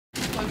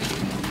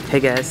Hey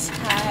guys.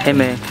 Hi. Hey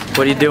May, what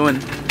are you doing?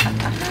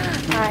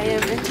 I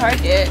am in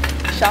Target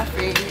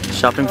shopping.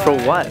 Shopping for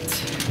what?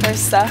 For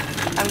stuff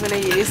I'm gonna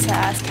use to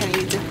ask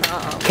Kenny to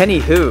prom. Kenny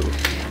who?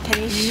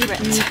 Kenny Schmitt.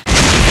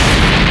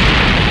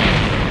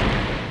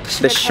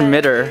 The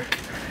Schmitter.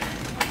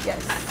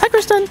 Yes. Hi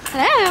Kristen.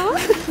 Hello.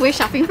 We're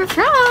shopping for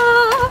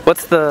prom.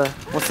 What's the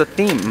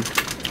theme?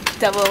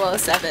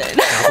 007.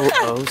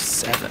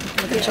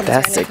 007.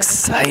 That's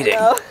exciting.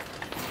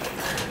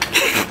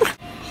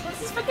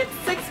 This is freaking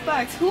 $6.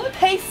 Who would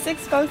pay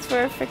 $6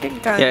 for a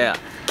freaking gun? Yeah.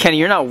 Kenny,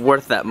 you're not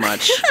worth that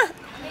much.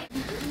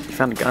 You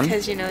found a gun?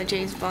 Because you know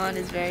James Bond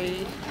is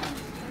very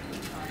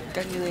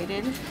gun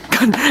related.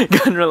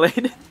 Gun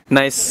related?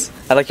 Nice.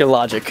 I like your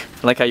logic.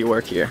 I like how you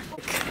work here.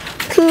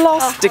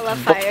 Plastic I love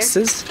fire.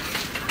 boxes.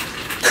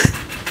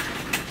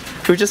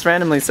 Who just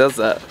randomly says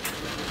that?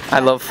 I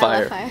love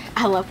fire.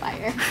 I love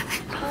fire.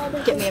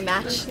 Get me a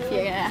match if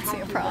you're gonna ask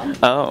me a prom.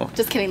 Oh.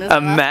 Just kidding. This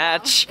A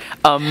match.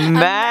 A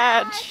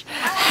match.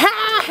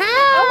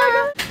 Oh my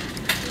god.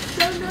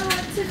 Don't know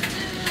what to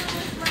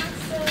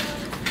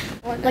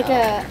do. Like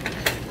a,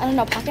 I don't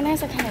know, pocket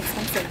knives are kind of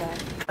expensive though.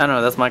 I don't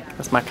know. That's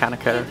my kind of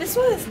color. This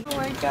one is, oh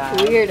my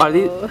god. Weird.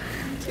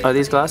 Are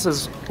these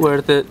glasses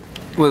worth it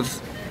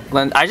with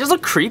lens? I just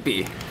look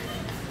creepy.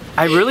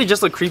 I really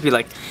just look creepy.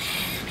 Like.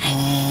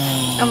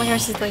 Oh my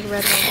gosh, it's like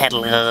red.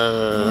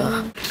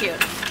 Hello. Cute.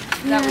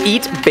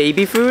 Eat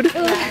baby food? Ooh,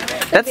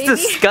 That's baby,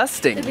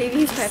 disgusting. The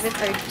baby's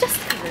privates are just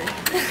covered.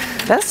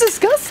 That's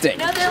disgusting.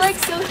 No, they're like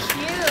so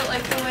cute.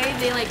 Like the way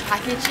they like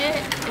package it,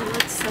 it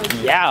looks so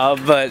cute. Yeah,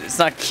 but it's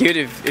not cute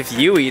if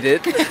you eat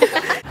it.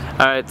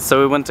 Alright, so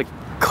we went to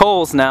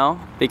Kohl's now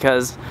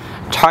because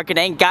Target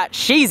ain't got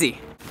cheesy.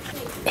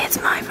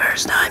 It's my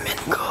first time in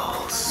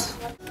Kohl's.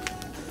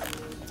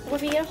 Well,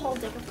 if you get a whole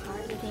deck of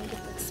cards, I think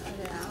it's like spread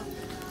it out.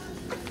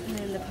 And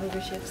then the poker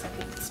chips, I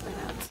think it's spread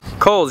out.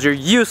 Kohl's, you're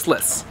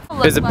useless.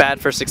 It was a bad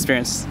first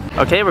experience.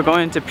 Okay, we're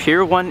going to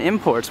Pier 1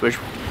 Imports, which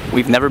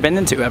we've never been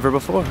into ever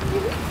before.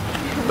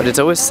 But it's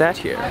always sat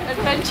here.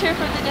 Adventure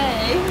for the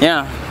day.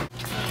 Yeah.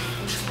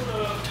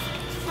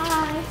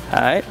 Hi.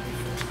 Alright.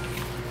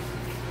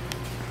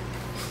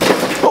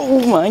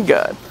 Oh my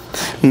god.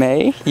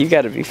 May, you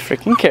gotta be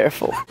freaking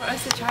careful. For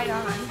us to try it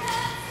on.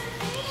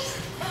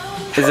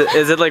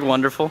 Is it like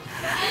wonderful?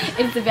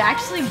 It's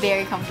actually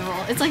very comfortable.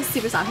 It's like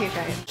super soft. Here,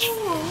 try it.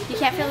 You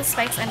can't feel the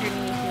spikes underneath,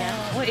 you know?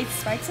 What, it's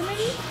spikes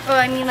underneath? Oh,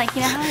 I mean, like,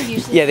 you know how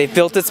usually... Yeah, they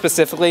built it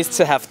specifically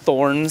to have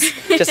thorns.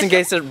 Just in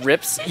case it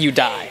rips, you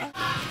die.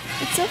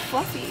 It's so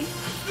fluffy.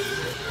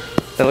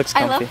 That looks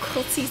I comfy. love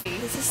quilty.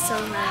 This is so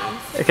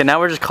nice. Okay, now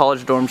we're just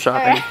college dorm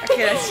shopping.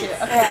 Okay, that's cute.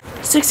 Okay.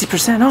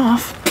 60%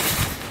 off.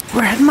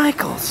 We're at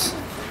Michael's.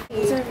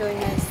 These are really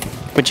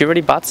nice. But you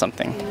already bought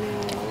something.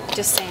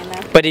 Just saying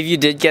that. But if you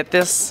did get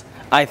this,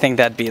 I think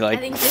that'd be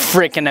like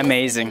freaking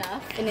amazing.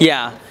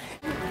 Yeah.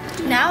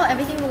 Now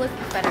everything will look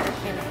better.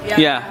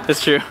 Yeah,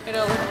 that's true.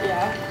 It'll look,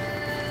 yeah.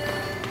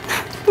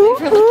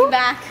 For looking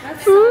back.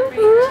 That's so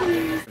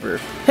great.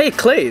 Hey,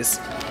 Clay's.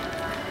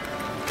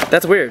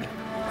 That's weird.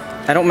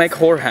 I don't make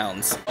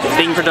whorehounds.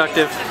 Being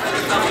productive.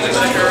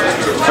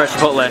 Fresh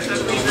Chipotle.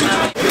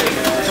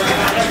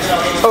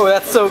 Oh,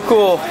 that's so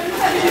cool.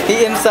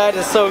 The inside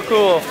is so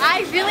cool.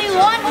 I really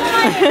want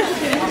one!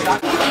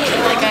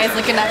 The guy's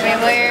looking at me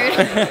weird.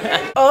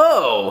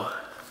 Oh!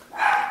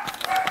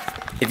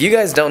 If you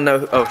guys don't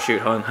know, oh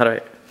shoot, hold on, how do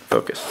I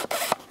focus?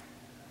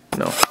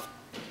 No.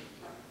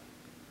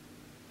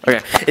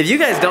 Okay, if you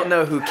guys don't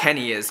know who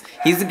Kenny is,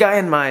 he's the guy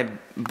in my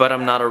But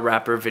I'm Not a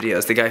Rapper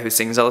videos, the guy who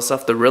sings all this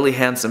stuff, the really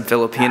handsome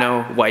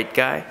Filipino white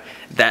guy.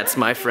 That's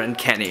my friend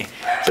Kenny.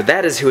 So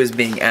that is who is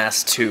being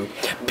asked to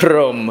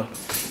prom.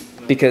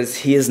 Because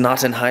he is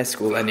not in high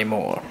school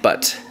anymore,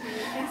 but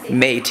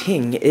May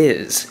Ting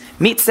is.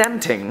 Meet Sam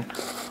Ting.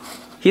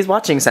 He's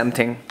watching Sam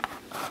Ting,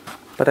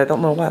 but I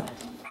don't know what.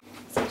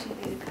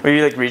 Were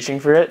you like reaching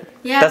for it?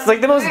 Yeah. That's like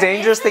the most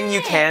dangerous thing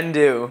you can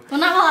do. Well,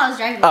 not while I was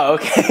driving. Oh,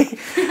 okay.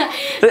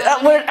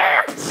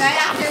 Right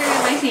after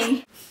my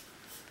thing.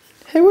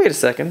 Hey, wait a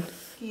second.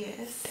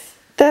 Yes.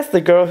 That's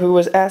the girl who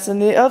was asked in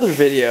the other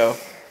video.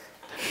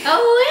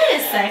 Oh,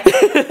 wait a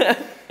second.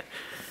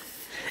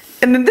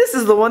 And then this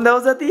is the one that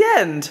was at the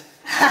end.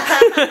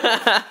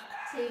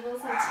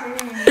 Tables have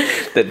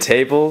turned. The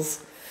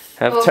tables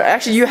have turned.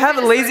 Actually, you have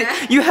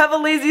a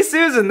lazy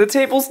Susan. The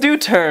tables do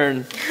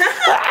turn.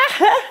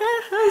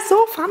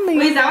 So funny.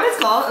 Wait, is that what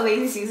it's called? A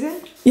lazy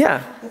Susan?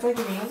 Yeah. That's like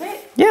the name of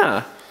it?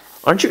 Yeah.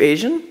 Aren't you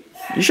Asian?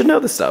 You should know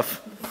this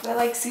stuff. But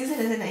like Susan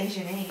is an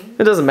Asian name.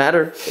 It doesn't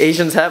matter.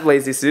 Asians have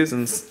lazy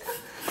Susans.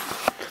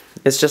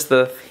 It's just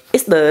the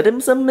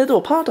dim sum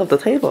middle part of the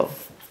table.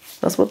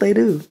 That's what they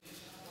do.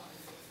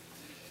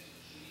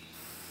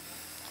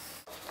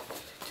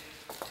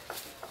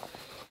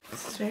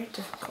 This is very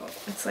difficult.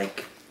 It's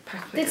like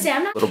packed. Did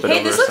Sam not?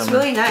 Hey, this looks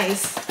really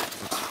nice.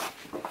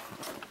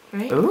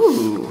 Right?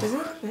 Ooh. Does it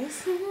look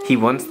nice? He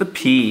wants the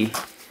pee.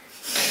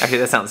 Actually,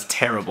 that sounds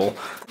terrible.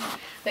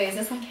 Wait, is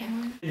this on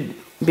camera?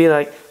 Be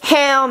like,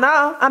 hell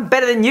no, I'm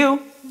better than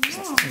you.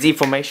 Z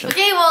formation.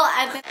 Okay, well,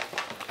 I've been...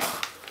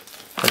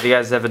 Have you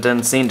guys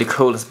ever seen the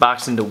coolest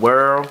box in the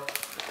world?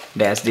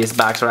 That's this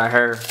box right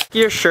here.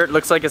 Your shirt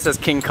looks like it says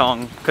King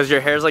Kong because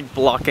your hair's like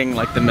blocking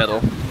like the middle.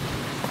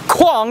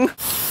 Kwong!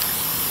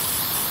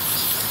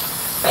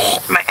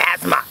 My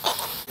asthma.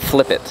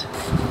 Flip it.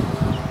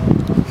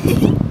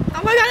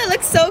 Oh my god, it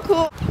looks so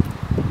cool.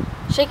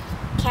 Shake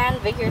can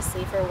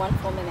vigorously for 1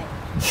 full minute.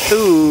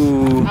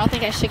 Ooh. I don't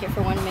think I shook it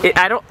for 1 minute.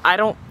 I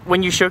don't,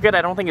 when you shook it,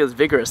 I don't think it was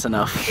vigorous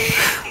enough.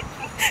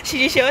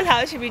 Should you show us how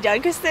it should be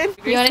done, Kristen?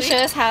 You want to show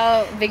us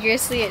how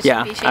vigorously it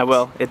should be shaken? Yeah, I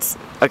will. It's,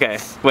 okay.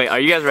 Wait, are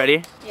you guys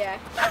ready? Yeah.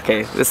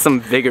 Okay, this is some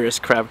vigorous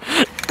crap.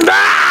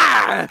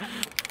 Ah!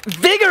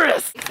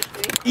 Vigorous!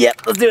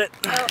 Yep, let's do it.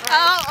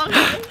 Oh,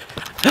 okay.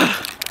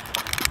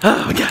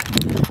 Oh my god,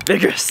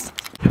 vigorous.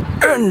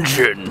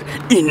 Engine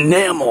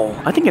enamel.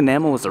 I think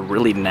enamel is a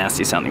really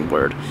nasty sounding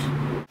word.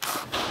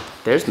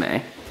 There's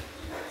May.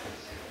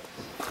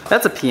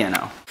 That's a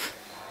piano.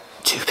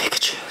 2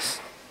 Pikachus.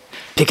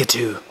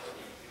 Pikachu.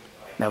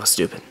 That was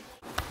stupid.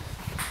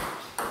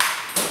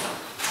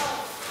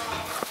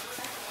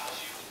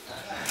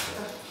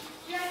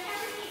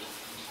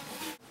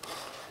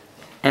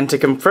 And to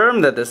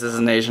confirm that this is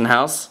an Asian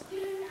house,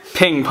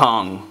 ping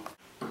pong.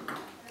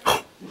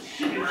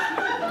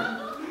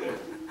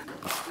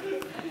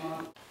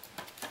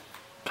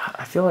 God,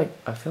 I feel like,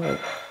 okay,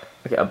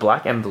 a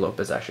black envelope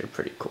is actually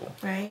pretty cool.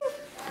 Right?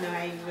 No,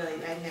 I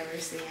never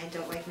sing. I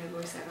don't like my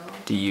voice at all.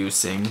 Do you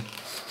sing?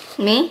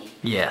 Me?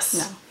 Yes.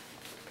 No.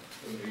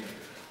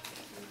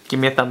 Give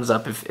me a thumbs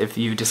up if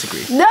you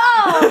disagree.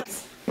 No!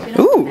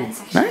 Ooh,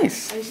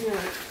 nice. I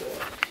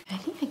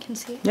think I can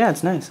see it. Yeah,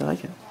 it's nice. I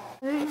like it.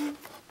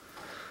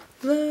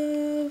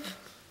 Love.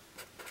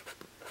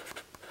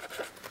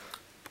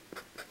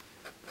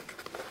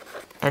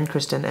 And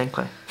Kristen and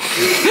Clay.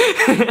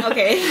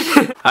 Okay.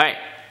 Alright,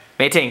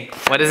 Mei Ting,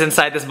 what is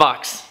inside this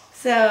box?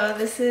 So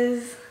it's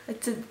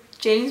a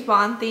James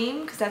Bond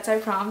theme because that's our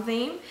prom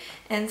theme.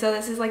 And so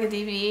this is like a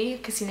DVD,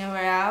 Casino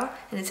Royale,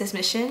 and it says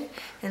mission.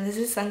 And this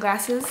is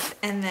sunglasses,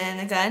 and then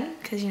a gun,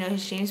 because you know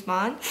he's James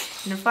Bond.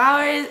 And the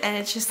flowers, and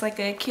it's just like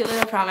a cute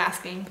little prom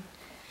masking.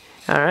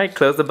 Alright,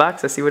 close the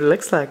box. Let's see what it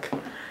looks like.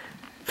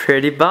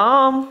 Pretty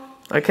bomb.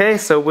 Okay,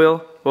 so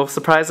we'll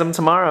surprise them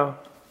tomorrow.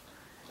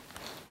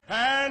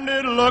 And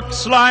it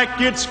looks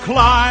like it's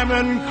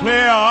climbing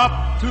clear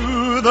up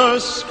to the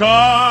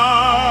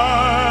sky.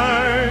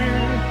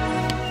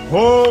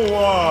 Oh,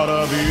 what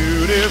a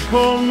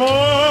beautiful morning.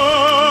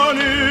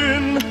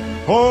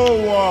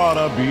 Oh, what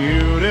a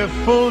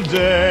beautiful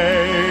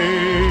day.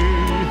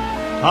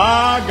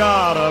 I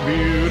got a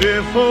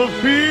beautiful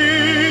feeling.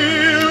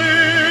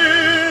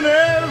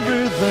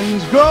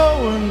 Everything's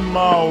going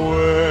my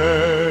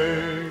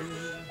way.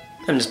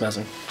 I'm just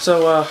messing.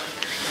 So,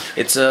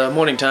 it's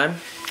morning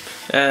time,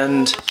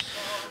 and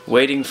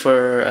waiting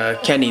for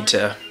Kenny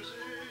to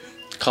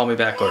call me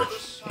back or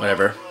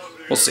whatever.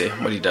 We'll see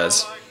what he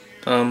does.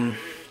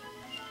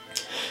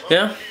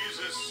 Yeah.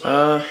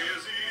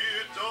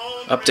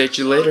 Update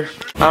you later.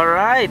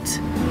 Alright.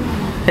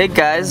 Hey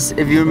guys,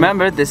 if you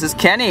remember, this is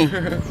Kenny.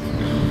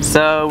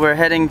 So we're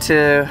heading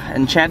to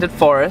Enchanted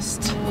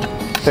Forest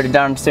pretty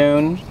darn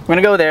soon. We're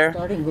gonna go there.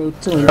 Starting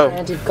route to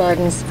Enchanted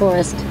Gardens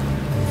Forest.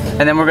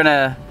 And then we're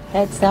gonna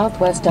Head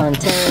southwest on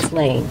Terrace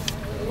Lane.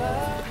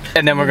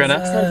 And then we're gonna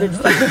 600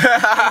 feet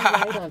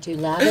right onto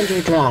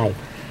Lavender Drive.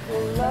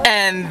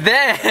 And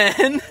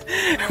then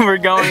we're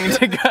going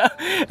to go,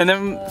 and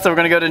then so we're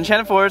gonna go to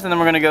Enchanted Forest, and then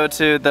we're gonna go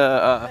to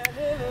the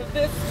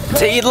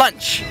to eat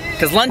lunch,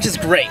 because lunch is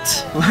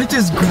great. Lunch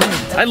is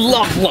great. I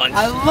love lunch.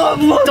 I love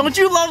lunch. Don't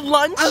you love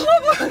lunch? I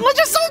love lunch. Lunch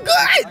is so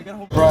good.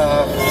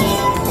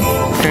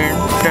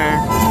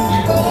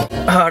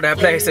 Oh, that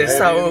place is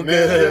so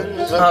good.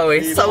 Oh,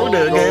 it's so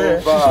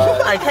good.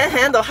 I can't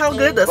handle how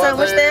good the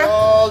sandwich there.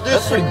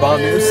 That's pretty bomb,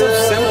 dude. It's so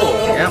simple.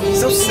 Yeah.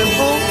 So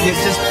simple.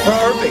 It's just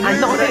perfect. I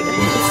know that.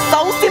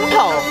 So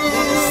simple.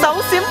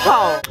 So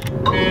simple.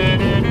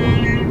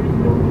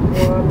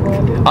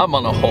 I'm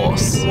on a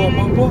horse.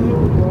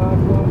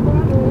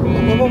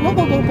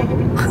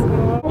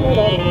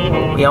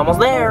 We almost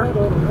there.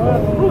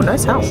 Ooh,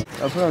 nice house.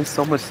 I put on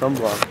so much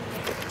sunblock.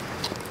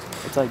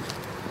 It's like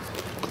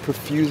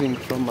perfusing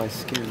from my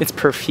skin. It's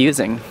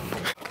perfusing.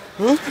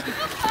 Huh?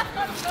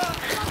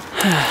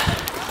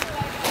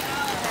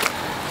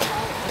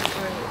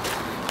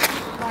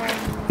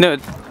 No,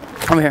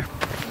 I'm here.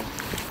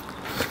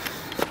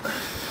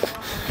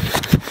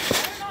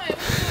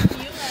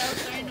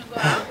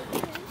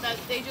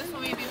 They just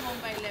want me to be home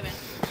by 11.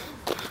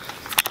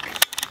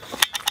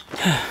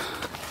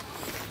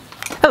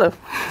 Hello.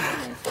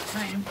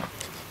 Fine.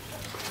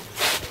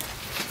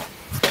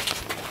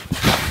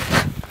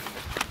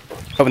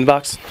 Open the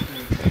box.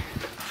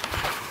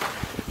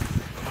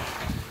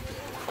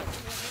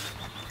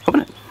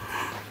 Open it.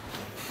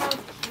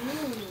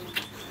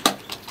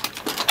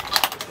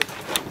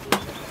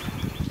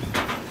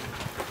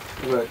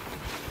 What?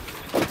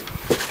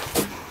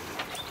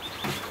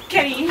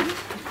 Kenny,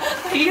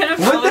 are you gonna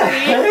What follow the me?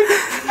 heck?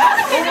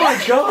 Oh my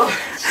god!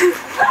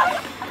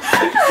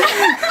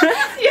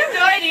 You have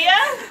no idea?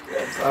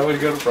 I would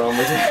go to prom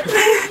with you.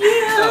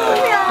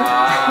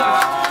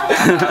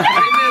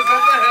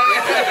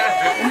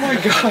 Oh my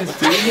gosh,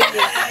 dude.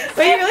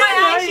 Wait, you really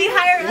know she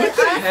hired us?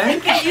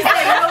 Because you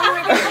said no, we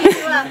were going to pick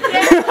you up.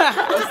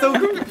 I'm so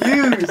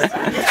confused.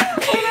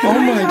 Oh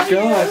my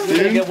gosh,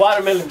 dude. Get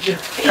watermelon.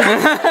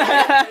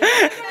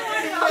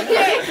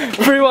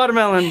 Free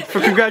watermelon for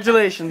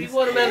congratulations.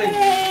 Watermelon.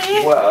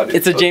 Wow, dude.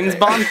 It's a James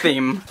Bond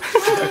theme.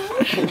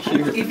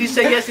 If you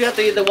say yes, you have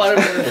to eat the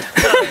watermelon.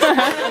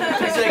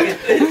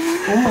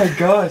 Oh my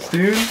gosh,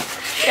 dude.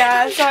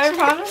 Yeah, so I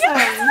promised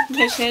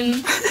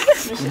mission.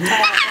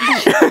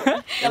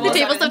 The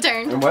tables have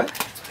turned. And what?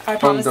 I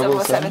promised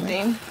Oh, 007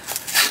 theme.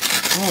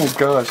 Oh my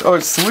gosh. Oh,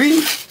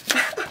 sweet.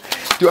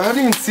 Dude, I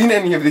haven't even seen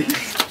any of these.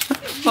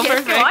 Well,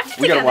 perfect.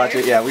 We gotta watch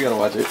it. Yeah, we gotta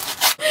watch it.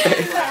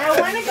 I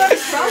want to go to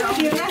prom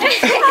with you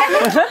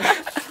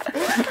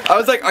I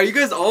was like, are you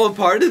guys all a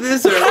part of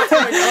this? Or what's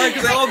going on?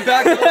 Because they all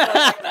back up.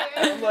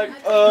 I'm like,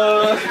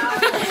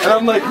 And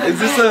I'm like, is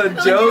this a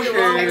joke or?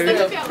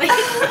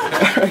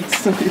 Alright,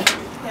 sweet.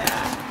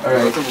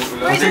 Alright,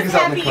 I'll take this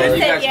out in the car.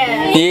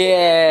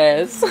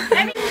 Yes.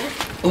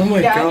 Oh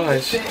my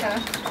gosh.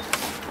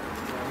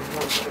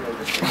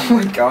 Oh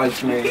my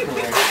gosh, man.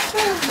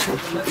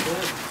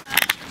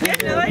 You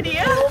have no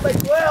idea?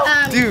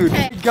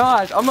 Dude,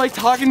 gosh, I'm like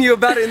talking to you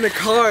about it in the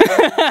car.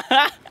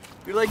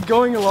 You're like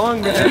going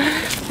along with it.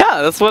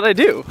 Yeah, that's what I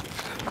do.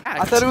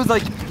 I thought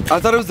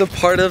it was a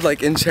part of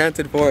like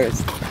Enchanted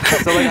Forest.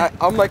 So like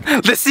I'm like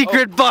The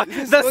secret box,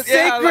 the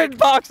sacred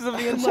box of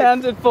the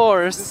Enchanted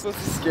Forest. Is this supposed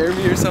to scare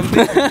me or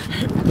something?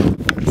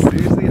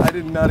 Seriously, I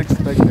did not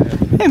expect that.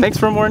 Hey, makes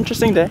for a more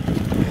interesting day.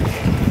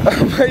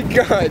 Oh my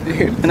god,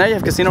 dude. And now you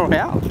have Casino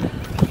Royale.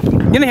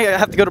 You didn't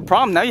have to go to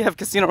prom, now you have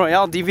Casino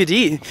Royale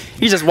DVD.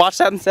 You just watch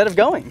that instead of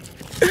going.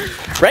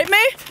 Right,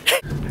 May?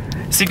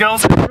 See,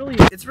 girls,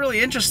 it's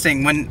really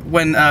interesting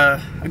when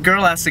a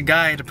girl asks a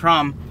guy to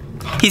prom,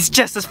 he's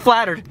just as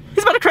flattered.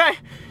 He's about to cry.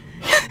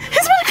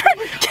 He's about to cry.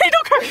 Kenny,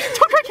 don't cry.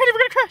 Don't cry, Kenny, we're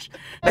gonna crash.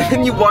 And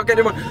then you walk out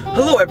and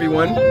hello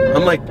everyone.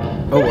 I'm like,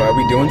 oh, are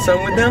we doing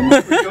something with them?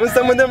 Are we doing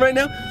something with them right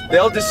now? They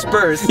all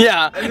disperse.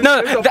 Yeah, and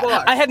no, there's a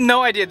box. I had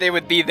no idea they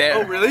would be there.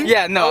 Oh, really?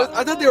 Yeah, no.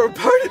 I thought they were a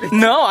part of it.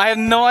 No, I have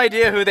no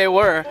idea who they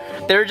were.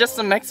 They were just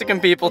some Mexican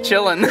people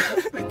chilling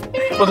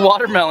with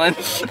watermelon.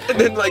 And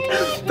then like,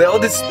 they all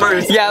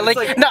disperse. Yeah,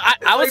 It's no,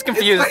 I was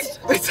confused.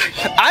 It's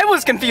like, I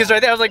was confused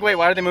right there. I was like, wait,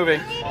 why are they moving?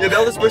 yeah, they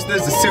all disperse and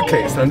there's a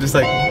suitcase. And I'm just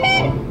like,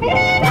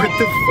 what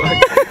the fuck?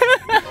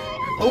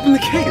 Open the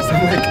case.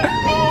 I'm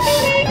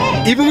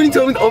like, even when you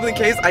told me to open the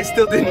case, I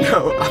still didn't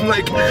know. I'm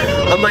like,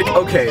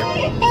 okay,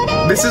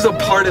 this is a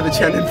part of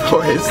Enchanted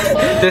Forest.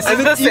 This is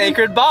the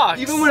sacred box.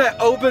 Even when I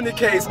open the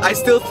case, I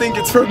still think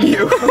it's from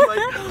you. I'm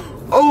like,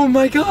 oh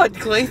my god,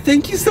 Clay,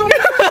 thank you so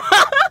much.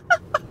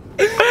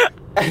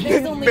 And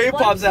then Faye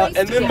pops out,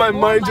 and then my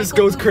mind just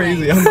goes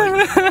crazy. I'm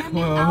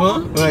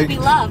like,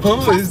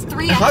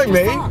 hi,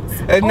 May,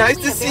 and nice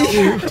to see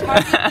you.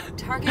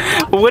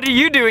 What are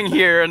you doing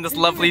here on this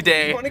lovely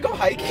day? You wanna go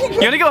hiking?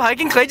 You wanna go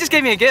hiking? Clay just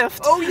gave me a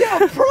gift. Oh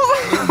yeah,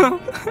 prom!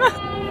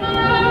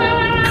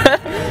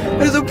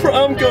 There's a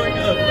prom going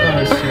up.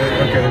 Oh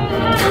shit, okay.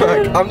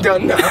 Fuck, I'm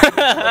done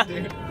now.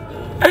 Dude.